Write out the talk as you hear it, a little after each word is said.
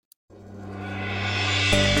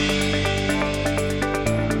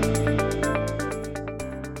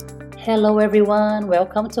Hello, everyone.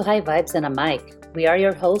 Welcome to High Vibes and a Mic. We are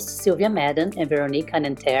your hosts, Sylvia Madden and Veronique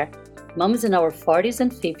Anenter, moms in our 40s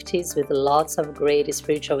and 50s with lots of great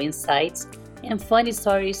spiritual insights and funny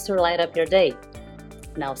stories to light up your day.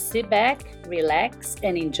 Now sit back, relax,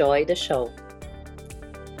 and enjoy the show.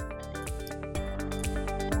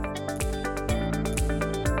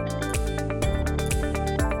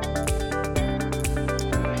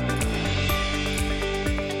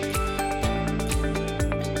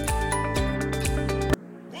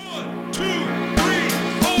 One, two, three,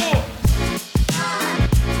 four.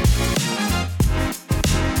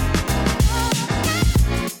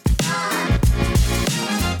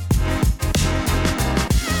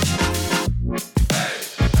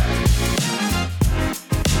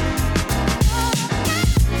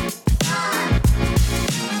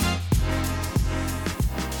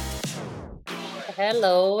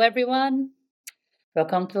 Hello, everyone.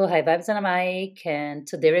 Welcome to High Vibes and a Mic. And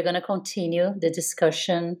today we're going to continue the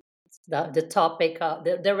discussion, the topic,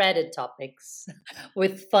 the Reddit topics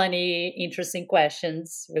with funny, interesting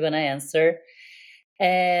questions we're going to answer.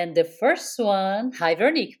 And the first one, hi,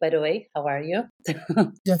 Veronique, by the way. How are you?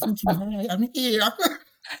 Yeah, thank you. Hi, I'm here.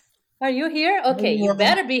 Are you here? Okay, you Yeah.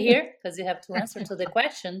 better be here because you have to answer to the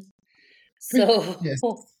questions. So, Yes.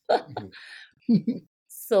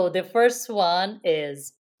 so the first one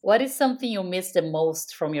is, what is something you miss the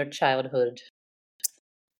most from your childhood?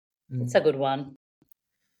 It's a good one.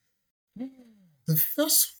 The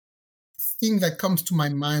first thing that comes to my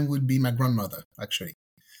mind would be my grandmother, actually,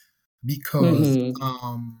 because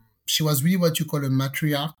she was really what you call a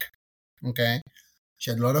matriarch. Okay, she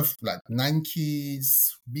had a lot of 9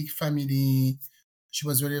 kids, big family. She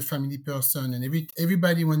was really a family person, and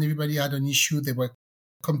everybody when everybody had an issue, they would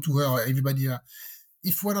come to her. Or everybody,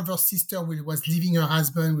 if one of her sister was leaving her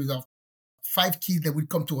husband with her 5 kids, they would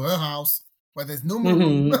come to her house where there's no more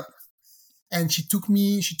room. And she took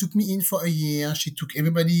me in for a year. She took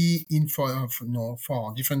everybody in for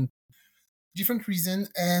different reason.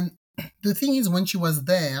 And the thing is, when she was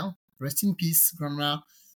there, rest in peace, grandma,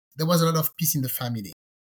 there was a lot of peace in the family.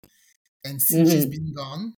 And since she's been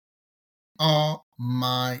gone, oh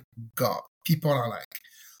my God, people are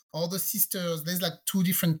all the sisters. There's two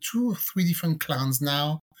or three different clans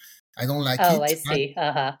now. I don't like it. Oh, I see.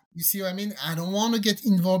 You see what I mean? I don't want to get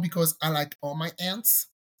involved because I like all my aunts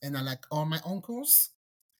and I like all my uncles.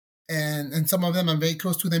 And some of them I'm very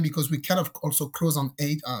close to them because we kind of also close on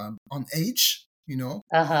age, We don't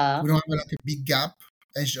have a big gap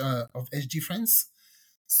of age difference.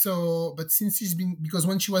 So, but since because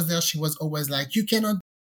when she was there, she was always like, you cannot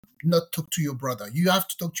not talk to your brother. You have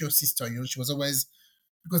to talk to your sister. She was always,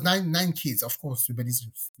 because nine kids, of course, there's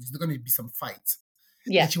going to be some fights.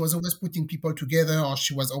 Yeah. And she was always putting people together, or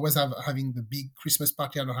she was always having the big Christmas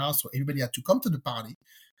party at her house, so everybody had to come to the party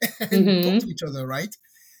and talk to each other, right?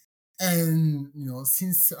 And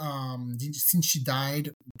since she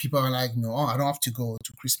died, people are like, no, I don't have to go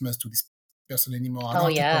to Christmas to this person anymore. I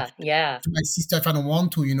don't have to talk to my sister if I don't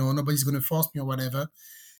want to. Nobody's going to force me or whatever.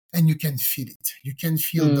 And you can feel it. You can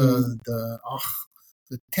feel the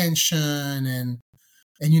tension and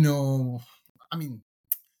I mean,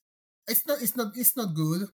 it's not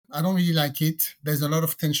good. I don't really like it. There's a lot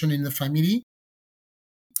of tension in the family,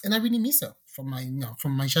 and I really miss her from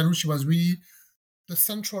my childhood. She was really the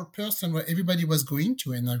central person where everybody was going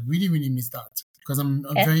to, and I really, really miss that because I'm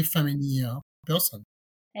a very family person.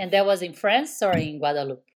 And that was in France or in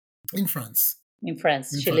Guadeloupe? In France. In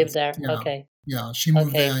France. She lived there. Yeah. Okay. Yeah, she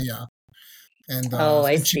moved there. Yeah. And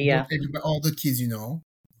I and see. she Yeah. brought all the kids,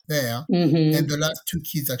 there. And the last 2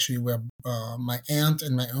 kids actually were my aunt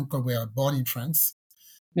and my uncle were born in France.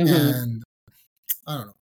 And I don't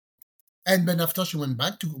know. And then after she went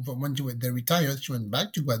back when they retired, she went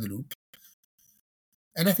back to Guadeloupe.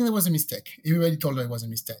 And I think that was a mistake. Everybody told her it was a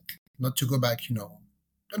mistake not to go back,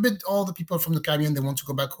 A bit all the people from the Caribbean, they want to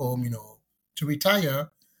go back home, to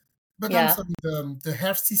retire. But I'm sorry, the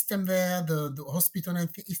health system there, the hospital, and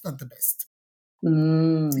it's not the best.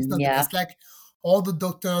 It's not the best. Like all the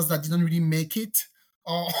doctors that didn't really make it,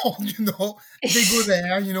 or they go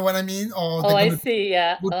there. You know what I mean? Or I see.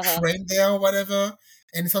 Yeah. Go train there or whatever.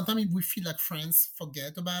 And sometimes we feel like France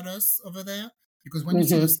forget about us over there because when you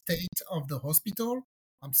see the state of the hospital,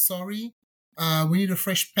 I'm sorry, we need a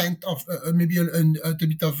fresh paint of maybe a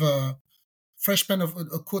bit of fresh paint of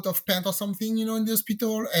a coat of paint or something, in the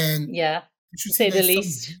hospital. And yeah, you should say the some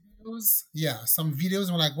least. videos. Yeah, some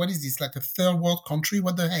videos were like, what is this? Like a third world country?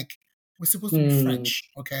 What the heck? We're supposed to be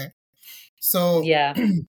French, okay? So yeah.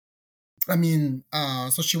 I mean,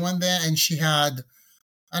 so she went there and she had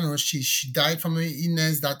I don't know, she died from an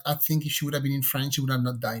illness that I think if she would have been in France, she would have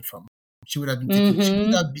not died from. She would have been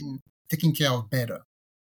Mm-hmm. taken care of better.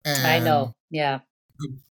 I And know. Yeah.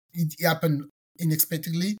 it happened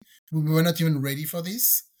unexpectedly. We were not even ready for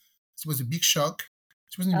this. It was a big shock.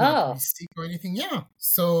 She wasn't even like really Oh, sick or anything. Yeah.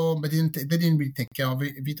 So, but they didn't really take care of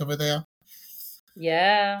it over there.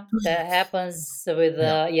 yeah. That happens with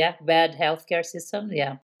Yeah. bad healthcare system.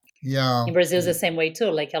 Yeah. Yeah. In Brazil, it's the same way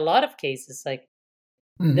too. Like a lot of cases, like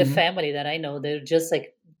the Mm-hmm. family that I know, they're just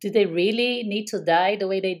like, did they really need to die the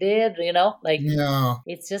way they did? You know, like Yeah.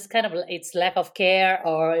 it's just kind of it's lack of care,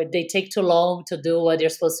 or they take too long to do what they're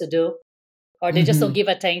supposed to do, or they just don't Mm-hmm. give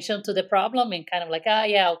attention to the problem and kind of like, ah,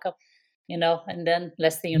 yeah, I'll come, you know, and then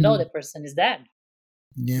last thing you know, Mm-hmm. the person is dead.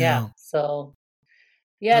 Yeah. Yeah. So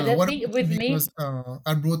yeah, the What thing about you? with Because me,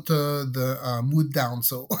 I brought the mood down.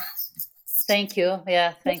 So, thank you.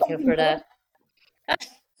 Yeah, what's thank you happening, for bro? that.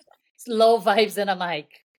 It's low vibes and a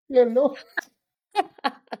mic. Hello.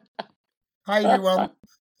 Hi, everyone.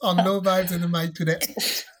 On Low Vibes in the mic today.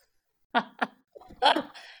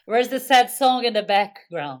 Where's the sad song in the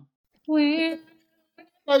background? Well,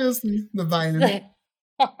 Obviously, the violin.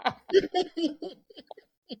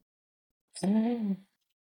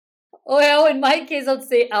 in my case, I'd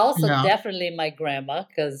say also Yeah. definitely my grandma,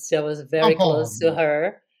 because I was very Oh, close to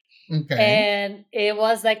her. okay. And it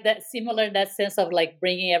was like that, similar in that sense of like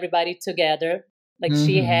bringing everybody together. Like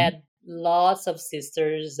she Mm-hmm. had lots of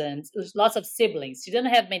sisters and lots of siblings. She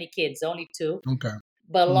didn't have many kids, only two, Okay.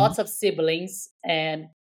 but Mm-hmm. lots of siblings. And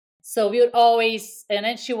so we would always, and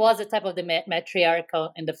then she was the type of the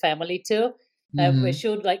matriarch in the family too. Where Mm-hmm. she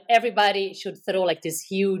would like everybody should throw like these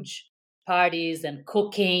huge parties and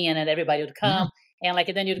cooking, and then everybody would Yeah. come. And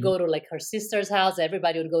like then you'd go to like her sister's house.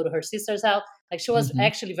 Everybody would go to her sister's house. Like she was Mm-hmm.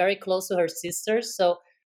 actually very close to her sisters, so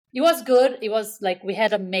it was good. It was like we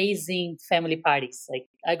had amazing family parties. Like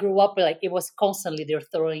I grew up with, like it was constantly they were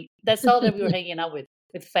throwing. That's all that we were hanging out with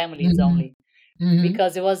families Mm-hmm. only, Mm-hmm.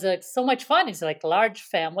 because it was so much fun. It's like large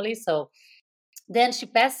family. So then she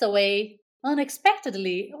passed away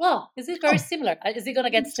unexpectedly. Well, is it very Oh, similar? Is it gonna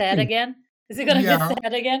get sad interesting. again? Is it gonna get Yeah.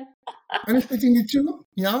 sad again? Unexpectedly too.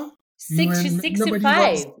 Yeah. She's Nobody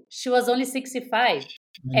was. 65. She was only 65.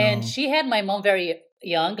 I And know. she had my mom very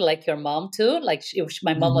young, like your mom too. Like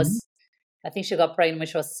my mom Mm-hmm. was, I think she got pregnant when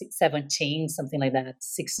she was 17, something like that,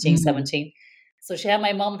 16, Mm-hmm. 17. So she had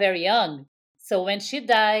my mom very young. So when she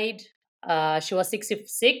died, she was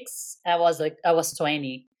 66. I was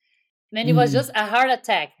 20. And then it was Mm-hmm. just a heart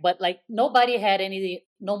attack, but like nobody had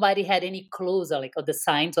any clues or like of the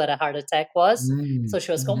signs what a heart attack was. So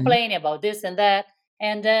she was Mm-hmm. complaining about this and that,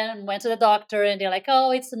 and then went to the doctor, and they're like,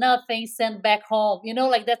 "Oh, it's nothing. Send back home." You know,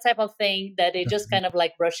 like that type of thing that they just kind of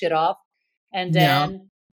like brush it off. And Yeah. then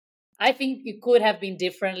I think it could have been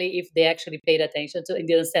differently if they actually paid attention to it and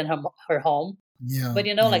didn't send her home. Yeah. But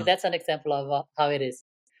you know, like Yeah. that's an example of how it is.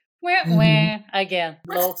 Wah, Mm-hmm. wah, again,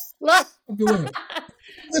 low. Okay, wait.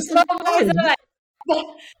 That's so Low vibes boring. and like,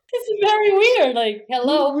 it's very weird. Like,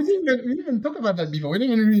 hello, We didn't even talk about that before. We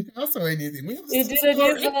didn't even rehearse or anything. We have you some didn't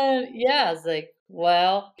story. even, yeah, it's like,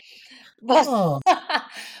 well, but, Oh.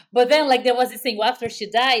 but then like there was this thing after she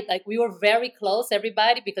died, like we were very close,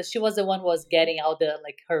 everybody, because she was the one who was getting all the,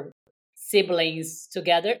 like her siblings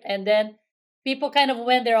together. And then people kind of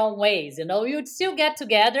went their own ways, you know, you'd still get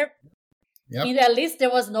together. Yep. At least there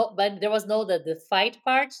was no the fight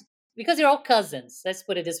part, because you're all cousins. Let's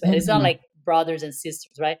put it this way. It's not Mm-hmm. like brothers and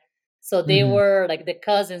sisters, right? So they Mm-hmm. were like the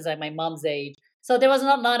cousins at my mom's age. So there was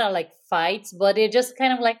not a like fights, but it just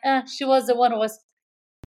kind of like she was the one who was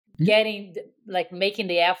getting like making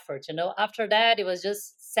the effort, you know. After that, it was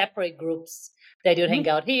just separate groups that you'd Yep. hang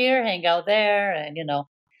out here, hang out there, and you know.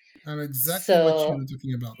 I know exactly what So you're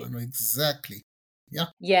talking about. I know exactly. Yeah.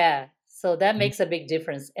 yeah, so that makes a big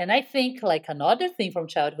difference. And I think like another thing from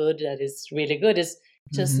childhood that is really good is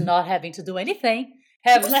just Mm-hmm. not having to do anything.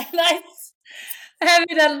 Have like nice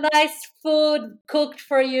having a nice food cooked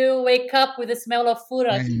for you, wake up with the smell of food,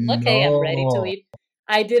 I like, okay, I'm ready to know. eat.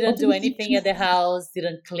 I didn't do Obviously, anything at the house,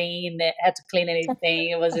 didn't clean, had to clean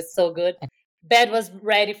anything. It was just so good. Bed was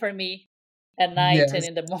ready for me at night and yes,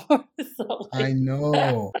 in the morning. So I like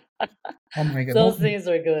know. Oh my God. those things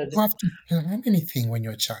are You good. don't have to plan anything when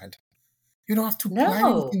you're a child. You don't have to plan No.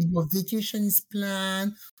 anything. Your vacation is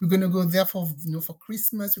planned. We're gonna go there for for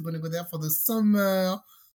Christmas. We're gonna go there for the summer.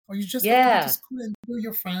 Or you just have to go to Yeah. school and be with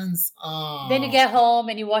your friends. Then you Ah, get home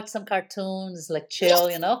and you watch some cartoons, like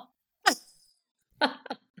chill, you know.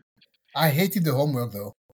 I hated the homework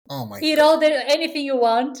though. Oh my Eat God. all the anything you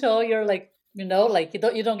want, so you're like, you know, like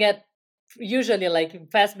you don't get usually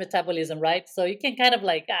like fast metabolism, right? So you can kind of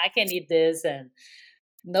like I can eat this and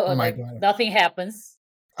no Oh my like God. nothing happens.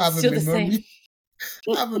 I It's have a still the same. memory.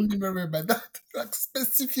 I have a memory about that, like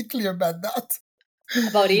specifically about that.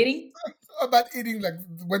 About eating? About eating, like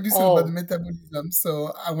when you said about the Oh. metabolism.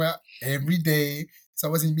 So I went every day. So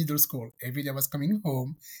I was in middle school. Every day I was coming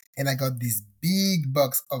home, and I got this big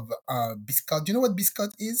box of biscuit. Do you know what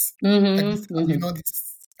biscuit is? Like Mm-hmm. biscuit, you Mm-hmm. know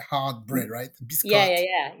this hard bread, right? Yeah, Biscuit. yeah,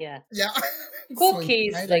 yeah, yeah. Yeah. So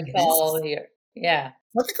Cookies, inside they like call this. here. Yeah.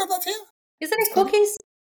 What do you call that here? Isn't What's it it called? cookies?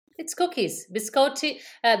 It's cookies. Biscotti,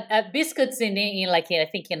 biscuits in like I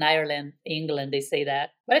think in Ireland, England, they say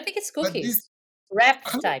that. But I think it's But this, cookies.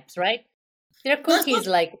 I Wrapped don't, types, right? They're no, it's not. cookies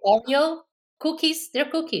like Oreo cookies. They're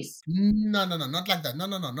cookies. No, no, no, not like that. No,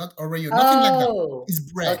 no, no, not Oreo. Nothing like that. Oh, It's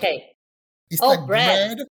bread. okay. It's Oh, like bread.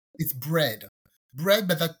 bread. It's bread. Bread,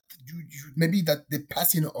 but that maybe that they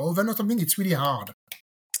pass in an oven or something. It's really hard.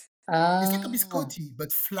 It's like a Ah, biscotti,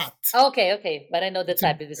 but flat. okay, okay. But I know the It's a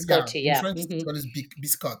type of yeah. biscotti. In Yeah. French, it's Hmm. called as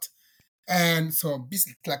biscuit. And so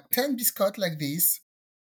like 10 biscuit like this.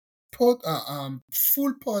 Put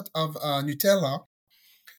full pot of Nutella.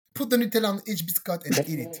 Put the Nutella on each biscuit and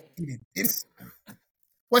eat it. Eat it. Eat it.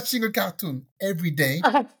 Watching a cartoon every day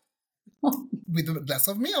with a glass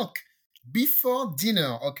of milk before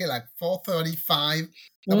dinner. Okay, like 4:35.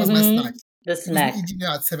 That was my Mm-hmm. snack The because we eat snack. dinner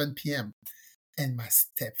at 7 p.m. And my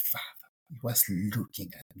stepfather, he was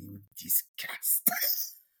looking at me with disgust.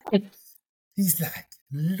 He's like,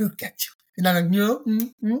 look at you. And I'm like, no,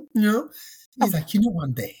 no. He's like, you know,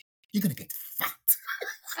 one day you're going to get fat.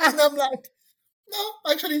 And I'm like, no,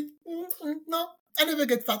 actually, no, I never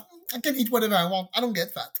get fat. I can eat whatever I want. I don't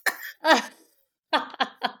get fat.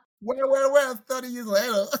 Well, 30 years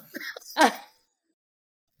later.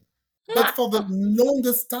 But for the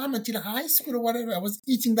longest time until high school or whatever, I was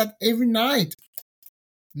eating that every night.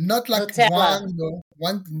 Not like Nutella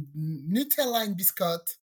one Nutella and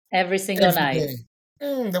biscuit every single every night. day.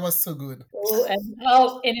 That was so good.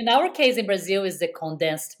 And in our case in Brazil is the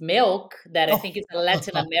condensed milk that I Oh, think is a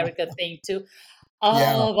Latin America thing too.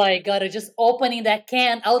 yeah. Oh my God, just opening that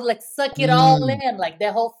can, I would like suck it all Mm, in, like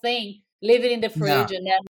the whole thing, leave it in the yeah. fridge and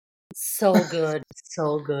then so good,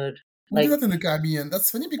 so good. We do Like, that in the Caribbean.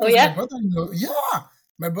 That's funny oh because my yeah? brother-in-law, yeah,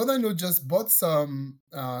 my brother-in-law just bought some.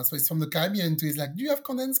 So it's from the Caribbean too. He's like, "Do you have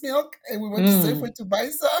condensed milk?" And we went to Mm. Safeway to buy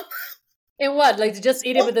some. And what? Like to just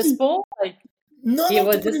eat it with a Coffee. spoon? Like No, he no,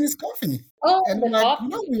 to was put in just, his coffee. oh, And I'm the like, coffee.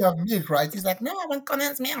 "No, we have milk, right?" He's like, "No, I want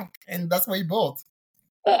condensed milk," and that's what he bought.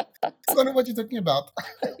 So I know what you're talking about.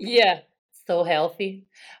 Yeah, so healthy.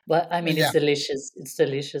 But I mean, it's Yeah, delicious. It's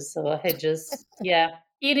delicious. So I just, yeah,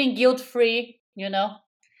 eating guilt-free,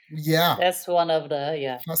 yeah. that's one of the,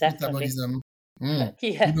 yeah, Fast definitely. metabolism. Mm.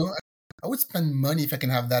 You Yeah, know, I would spend money if I can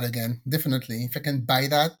have that again. Definitely, if I can buy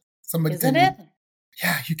that. Somebody tell isn't me, it?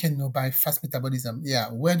 yeah, you can go buy fast metabolism. Yeah,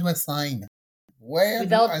 where do I sign? Where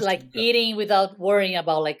do I Without like sign? eating, without worrying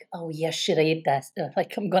about like, oh yeah, should I eat that stuff?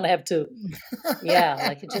 Like I'm gonna have to, yeah,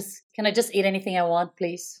 like can I just eat anything I want,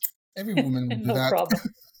 please? Every woman would do No that. problem.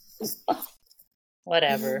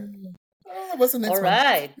 Whatever. What's the All next one?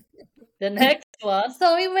 right. The next one.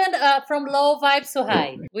 So we went from low vibes to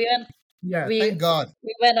high. Yeah, We thank God,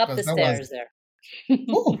 we went up because the that was. stairs there.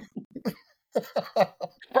 Ooh.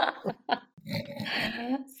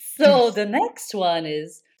 So the next one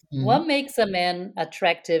is Mhm. what makes a man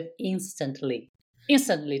attractive instantly?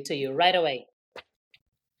 Instantly to you, right away.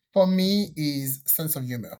 For me, is sense of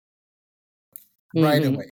humor right Hmm.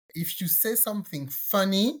 away. If you say something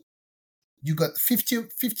funny, you got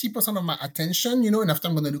 50% of my attention, and after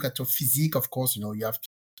I'm going to look at your physique, of course, you have to,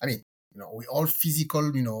 I mean, we all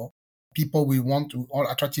physical, people we want to all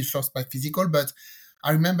attractive first by physical, but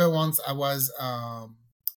I remember once I was,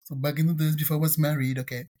 so back in the days before I was married,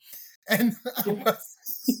 okay, and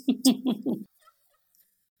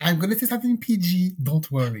I'm going to say something PG, don't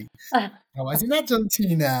worry. I was in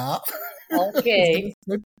Argentina. It's going to Okay.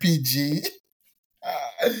 say PG.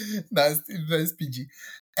 That's very PG.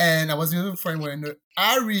 And I was with a friend. We're in an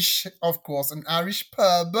Irish, of course, an Irish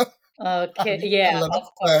pub, Okay. having a Yeah, lot of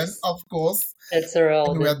of fun, course. of course. That's a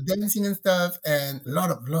And real we were good. dancing and stuff, and a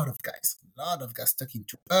lot of guys talking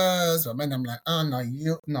to us. But man, I'm like, oh no,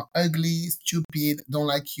 you're not ugly, stupid, don't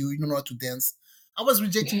like you, you don't know how to dance. I was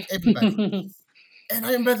rejecting everybody. And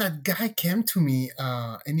I remember that guy came to me,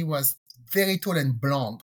 and he was very tall and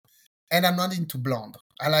blonde. And I'm not into blonde.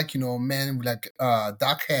 I like, men with like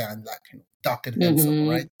dark hair and like dark and handsome,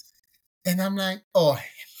 right? Hmm. And I'm like, oh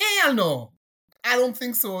hell no. I don't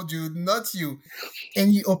think so, dude. Not you.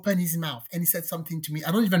 And he opened his mouth and he said something to me.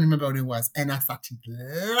 I don't even remember what it was. And I started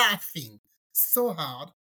laughing so hard.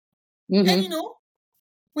 And Hmm.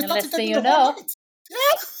 we And started next thing talking you the whole know, night. Yeah.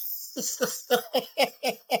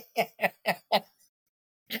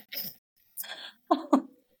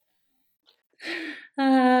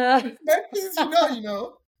 That means,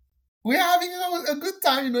 we're having a good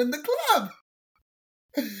time, in the club.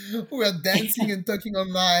 We're dancing and talking all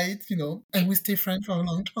night, and we stay friends for a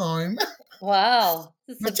long time. Wow.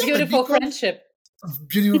 It's a But yeah, but beautiful because friendship. of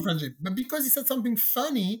beautiful friendship, but because he said something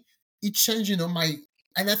funny, it changed, and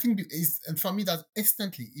I think and for me that's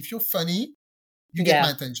instantly. If you're funny, you get my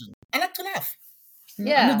Yeah. attention. I like to laugh. I'm a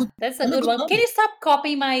Yeah. good, That's a I'm a good good one. Can laugher. you stop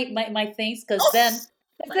copying my things? Because then,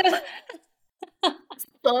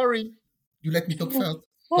 Sorry, you let me talk first.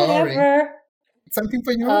 Sorry, whatever. something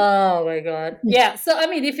for you? Oh my God. Yeah. So, I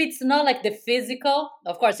mean, if it's not like the physical,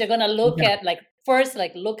 of course, you're going to look Yeah, at like first,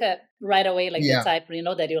 like look at right away, like the yeah, type,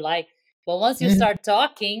 that you like. But once you mhm, start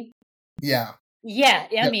talking, yeah, yeah,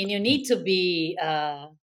 I yeah, mean, you need to be,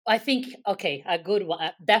 I think, okay, a good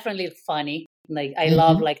one, definitely funny. Like, I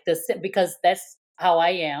love mhm, like this because that's how I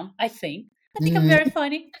am, I think. I think I'm very mhm.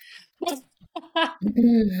 funny.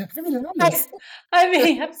 Very I, nice. I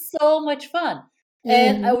mean, have so much fun.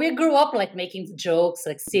 And Mhm. we grew up like making jokes,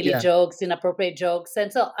 like silly Yeah, jokes, inappropriate jokes.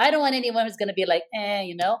 And so I don't want anyone who's going to be like,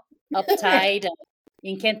 uptight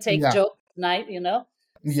and can't take yeah, jokes, night.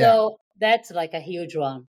 yeah. So that's like a huge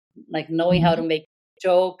one, like knowing how to Mhm. make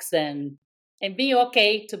jokes and being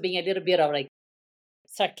okay to being a little bit of like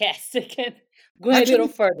sarcastic and going a little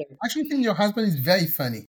Actually, further. actually, think your husband is very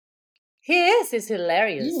funny. He's He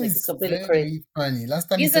hilarious. Like, he's is completely crazy. very funny. Last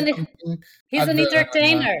time he He's said an something he's at an the.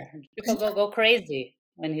 entertainer. People Yeah, go crazy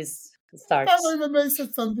when he I starts. remember he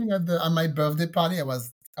said something at my birthday party. I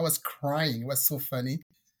was crying. It was so funny.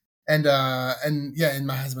 And yeah, and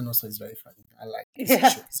my husband also is very funny. I like his Yeah,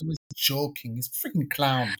 joke. He's always joking. He's a freaking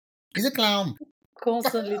clown. He's a clown.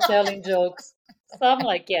 constantly telling jokes. So I'm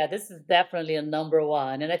like, yeah, this is definitely a number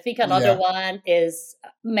one. And I think another Yeah. one is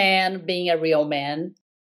man being a real man,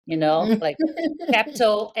 like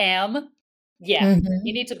capital M. Yeah,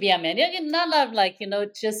 you Mhm. need to be a man. You're not like,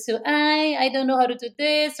 just to, I don't know how to do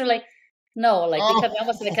this or like, no, like becoming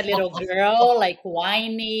almost like a little Oh. girl, like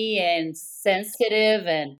whiny and sensitive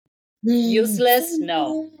and useless.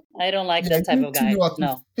 No, I don't like Yeah, that you type need of to guy. know how to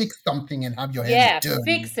No. fix something and have your hands Yeah, dirty.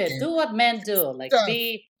 fix it. Okay. Do what men do. Like Stuff.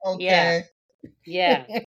 yeah, Okay. yeah.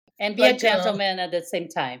 And be a Like gentleman at the same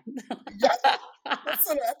time. yeah, that's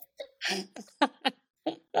all right.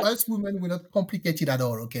 Us women, we're not complicated at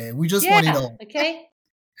all, okay? We just want it Yeah, all. okay.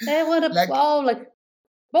 I want to, Like like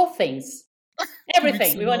both things. 2 weeks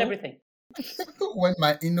Everything. We want ago, everything. when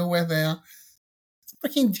my innerwear there,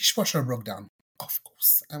 freaking dishwasher broke down. Of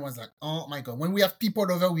course. I was like, oh my God. When we have people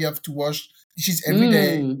over, we have to wash dishes every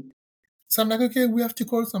day. Mm. So I'm like, okay, we have to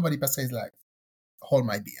call somebody. Pastor is like, hold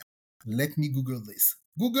my beer. Let me Google this.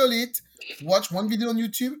 Google it, watch one video on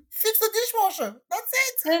YouTube, fix the dishwasher. That's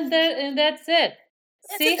it. And that's it.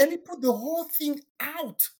 That's it. And he See? put the whole thing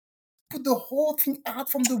out. Put the whole thing out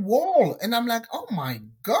from the wall. And I'm like, oh my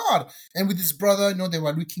God. And with his brother, they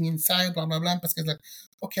were looking inside, blah, blah, blah. And Pascal's like,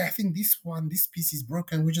 okay, I think this piece is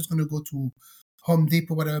broken. We're just going to go to Home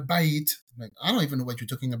Depot, whatever, buy it. I'm like, I don't even know what you're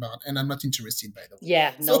talking about. And I'm not interested, by the way.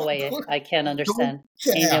 Yeah, So no way. I can't don't understand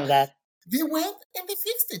any care. of that. They went and they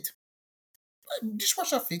fixed it.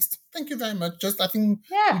 Dishwasher fixed. Thank you very much. I think we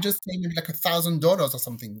Yeah. just paid maybe like $1,000 or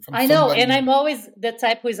something from I know. somebody. And I'm always the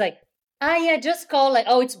type who's like, yeah, just call, like,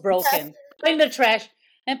 oh, it's broken. Put in the trash.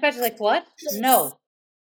 And Patrick's like, what? Yes. No.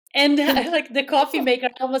 And like the coffee maker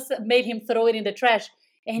almost made him throw it in the trash.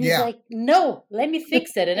 And he's Yeah. like, no, let me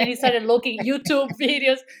fix it. And then he started looking YouTube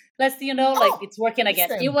videos. Let's see, like it's working again.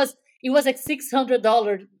 Listen. It was like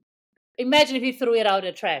 $600. Imagine if he threw it out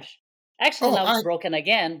in the trash. Actually, Oh, now it's broken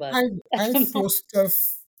again, but I I I don't throw know. stuff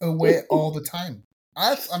away all the time.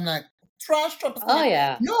 I'm like, trash truck. I'm Oh like,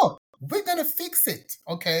 yeah. no, we're gonna fix it.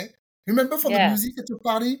 Okay. Remember for the Yeah. music at your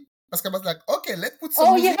party? Pascal was like, okay, let's put some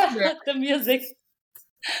Oh music yeah, there. the music.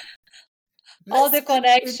 All the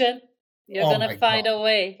Let's fix it. connection. You're Oh gonna my find God. a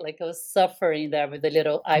way. Like I was suffering there with the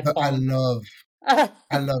little But I iPhone. love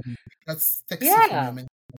it. That's sexy for Yeah. women.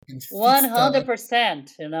 You can fix stuff, 100%,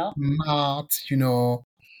 smart,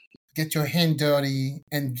 get your hand dirty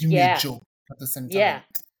and give me a Yeah. joke at the same time. Yeah.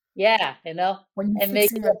 Yeah, When you're and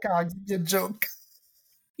make fixing a car, give me a joke.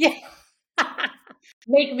 yeah.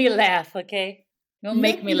 Make me laugh, okay? Don't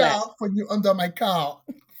make me laugh. laugh when you're under my car.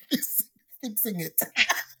 Fixing it.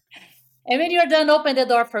 And when you're done, open the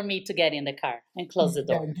door for me to get in the car and close the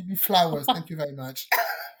Yeah, door. give me flowers. Thank you very much.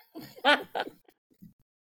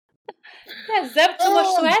 Yeah, is that too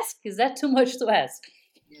much to ask? Is that too much to ask?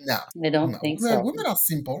 No. I don't think so. Women are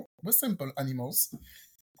simple. We're simple animals.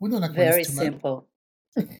 We don't like Very too much. simple.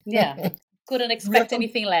 Yeah. Couldn't We expect are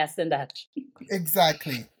anything less than that.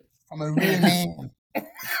 exactly. I'm a real man.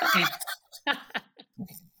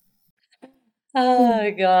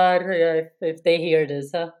 Oh God, yeah, if they hear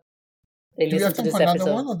this, huh? they Do we listen have to time this for another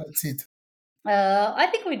episode. one, or that's it? I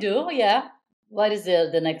think we do. Yeah. What is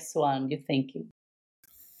the next one you think?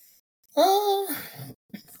 Uh,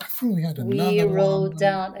 I think we had We another wrote one.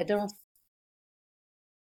 down. I don't.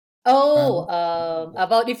 Uh, Oh,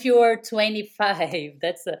 about if you were 25.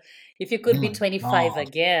 If you oh could be my 25 God.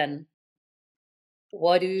 again,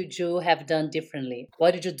 what would you have done differently?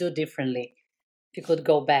 What did you do differently if you could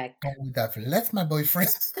go back? I would have left my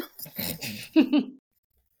boyfriend.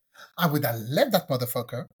 I would have left that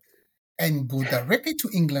motherfucker and go directly to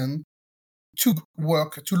England to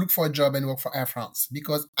work, to look for a job and work for Air France,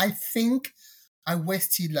 because I think I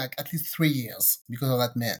wasted like at least 3 years because of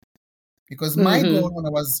that man. Because my goal Hmm. when I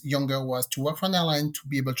was younger was to work for an airline to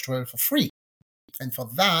be able to travel for free. And for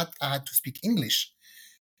that, I had to speak English.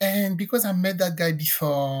 And because I met that guy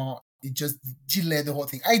before, it just delayed the whole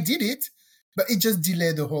thing. I did it, but it just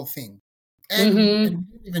delayed the whole thing. And Hmm. we didn't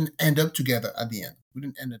even end up together at the end. We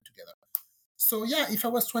didn't end up together. So yeah, if I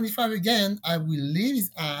was 25 again, I will leave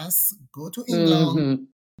his ass, go to England, Hmm.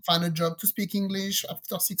 find a job to speak English.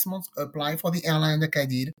 After 6 months, apply for the airline like I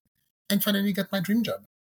did, and finally get my dream job.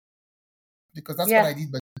 Because that's what Yeah. I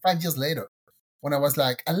did. But 5 years later, when I was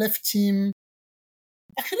like, I left him.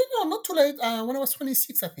 Actually, no, not too late. When I was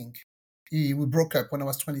 26, I think. We broke up when I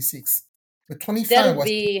was 26. But 25 That'll was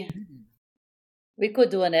be, we could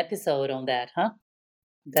do an episode on that, huh?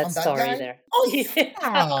 That on that story guy. there. Oh, Yeah.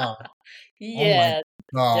 yeah. Oh my Yeah.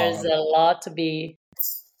 There's God. a lot to be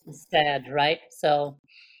said, right? So,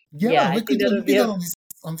 yeah, Yeah, I we think could do an that'll be episode a.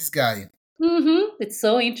 on this guy. It's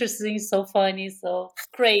so interesting, so funny, so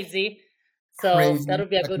crazy. So Crazy. that'll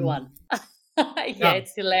be a Like, good one. Yeah, yeah.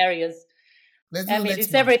 it's hilarious. Let's do I the mean, next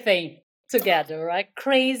it's one. everything together, right?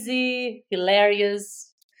 Crazy,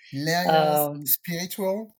 hilarious, Hilarious, um,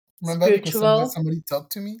 spiritual. Remember, because spiritual. somebody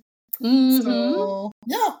talked to me. Mm-hmm. So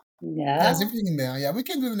yeah, there's Yeah, everything in there. Yeah, we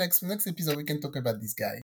can do the next episode. We can talk about this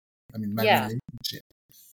guy. I mean, my yeah, relationship.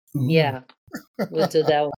 Ooh. yeah. We'll do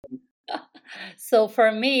that one. So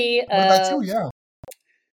for me, What about you? Yeah.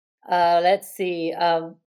 let's see.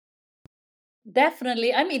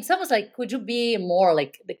 Definitely. I mean, it's almost like, could you be more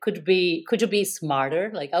like, could you be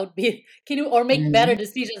smarter? Like, I would be, can you, or make better Hmm.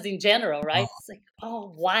 decisions in general, right? It's like,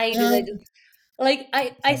 oh, why did Yeah. I do? Like,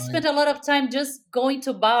 I spent a lot of time just going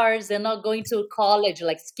to bars and not going to college,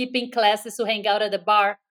 like skipping classes to hang out at the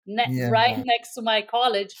bar Yeah. right next to my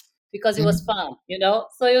college because it was Mhm. fun, you know?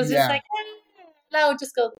 So it was just Yeah. like, no,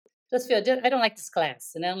 just go, just feel, I don't like this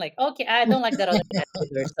class. And I'm like, okay, I don't like that other class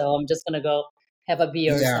either. So I'm just going to go have a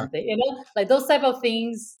beer or Yeah. something, like those type of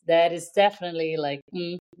things that is definitely like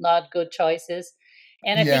not good choices.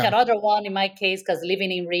 And I think Yeah. another one in my case, because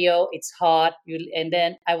living in Rio, it's hot. And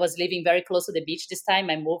then I was living very close to the beach this time.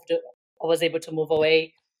 I was able to move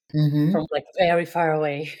away Hmm. from like very far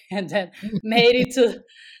away and then made it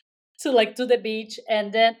to the beach.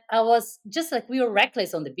 And then I was just like, we were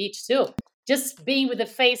reckless on the beach too. Just being with the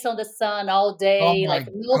face on the sun all Oh day, my like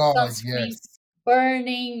no God. sunscreen, Yes.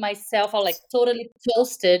 burning myself out, like totally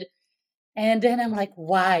toasted. And then I'm like,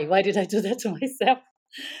 why? Why did I do that to myself?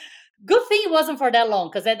 Good thing it wasn't for that long,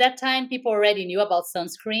 because at that time people already knew about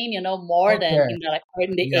sunscreen, more than Okay.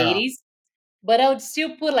 in the Yeah. 80s. But I would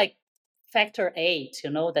still put like factor 8,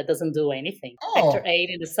 that doesn't do anything. Factor Oh, 8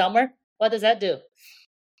 in the summer, what does that do?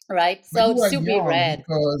 Right? So but I you would were still be young red.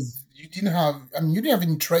 because you didn't have. I mean, you didn't have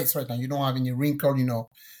any trace right now. You don't have any wrinkle,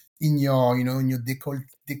 in your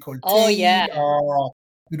Oh décolleté, yeah. or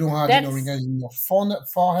you don't have, That's wrinkles in your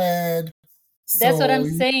forehead. that's what So I'm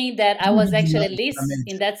you saying, that I was really did actually, not at least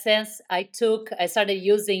in damage. that sense, I started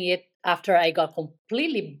using it after I got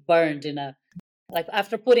completely burned like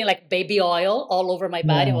after putting like baby oil all over my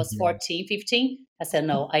body. I Oh, was yeah. 14, 15. I said,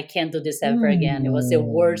 no, I can't do this ever again. It was the Mm.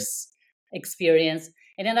 worst experience.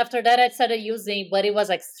 And then after that, I started using, but it was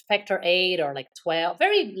like factor 8 or like 12,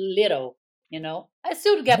 very little. I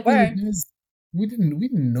still get Because the burned. thing is, we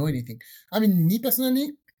didn't know anything. I mean, me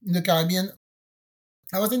personally, in the Caribbean,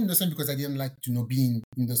 I wasn't in the sun because I didn't like to be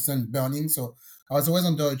in the sun burning. So I was always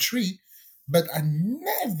under a tree. But I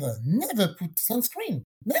never put sunscreen.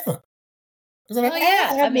 Never. Because I'm like, Oh,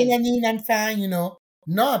 yeah. I I have mean, melanin, I'm fine. No,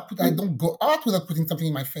 I mm, don't go out without putting something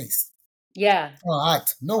in my face. yeah. All right.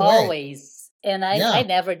 No way. Always. And I Yeah.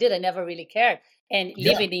 never did. I never really cared. And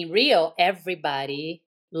Yeah. living in Rio, everybody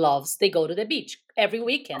loves, they go to the beach every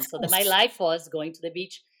weekend. Of So that my course. life was going to the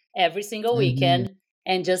beach every single Hmm. weekend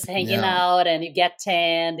and just hanging Yeah. out, and you get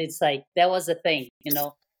tanned. It's like, that was the thing.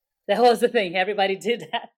 That was the thing. Everybody did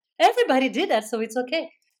that. Everybody did that. So it's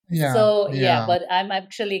okay. Yeah. So yeah, Yeah. but I'm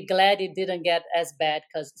actually glad it didn't get as bad,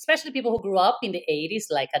 because especially people who grew up in the 80s,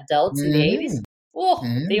 like adults in the 80s, Hmm.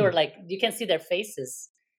 oh, they were Hmm. like, you can see their faces,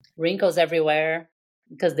 wrinkles everywhere.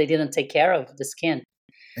 because they didn't take care of the skin.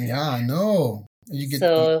 Yeah, I know. You get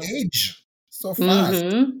So, the age so fast.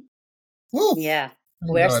 Woo! yeah,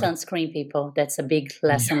 Thank wear God. sunscreen, people. That's a big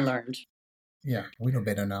lesson learned. Yeah, we know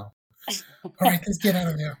better now. All right, let's get out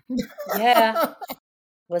of here. Yeah, it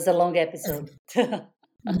was a long episode.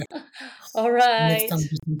 All right. Next time,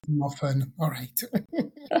 do something more fun. All right.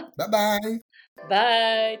 Bye-bye.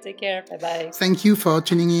 Bye. Take care. Bye-bye. Thank you for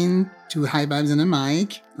tuning in to High Vibes and a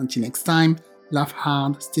Mic. Until next time, laugh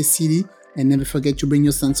hard, stay silly, and never forget to bring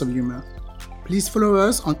your sense of humor. Please follow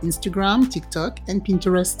us on Instagram, TikTok, and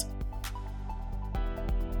Pinterest.